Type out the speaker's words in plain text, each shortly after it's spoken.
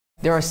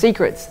There are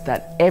secrets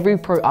that every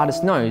pro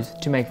artist knows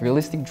to make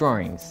realistic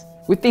drawings.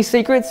 With these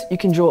secrets, you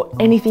can draw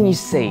anything you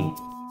see.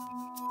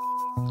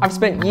 I've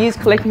spent years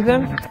collecting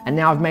them, and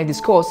now I've made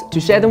this course to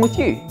share them with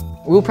you.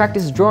 We'll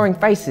practice drawing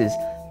faces,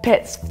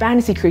 pets,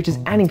 fantasy creatures,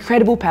 and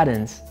incredible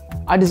patterns.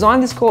 I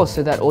designed this course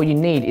so that all you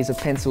need is a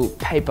pencil,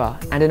 paper,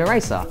 and an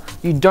eraser.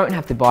 You don't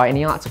have to buy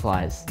any art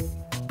supplies.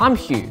 I'm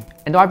Hugh,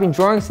 and I've been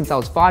drawing since I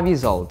was 5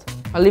 years old.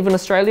 I live in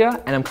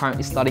Australia, and I'm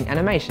currently studying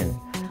animation.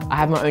 I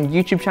have my own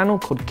YouTube channel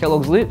called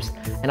Kelogsloops,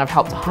 and I've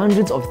helped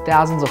hundreds of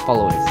thousands of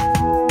followers.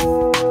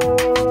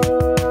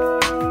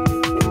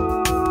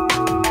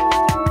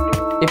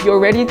 If you're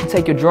ready to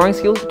take your drawing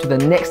skills to the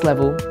next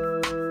level,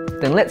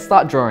 then let's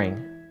start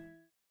drawing.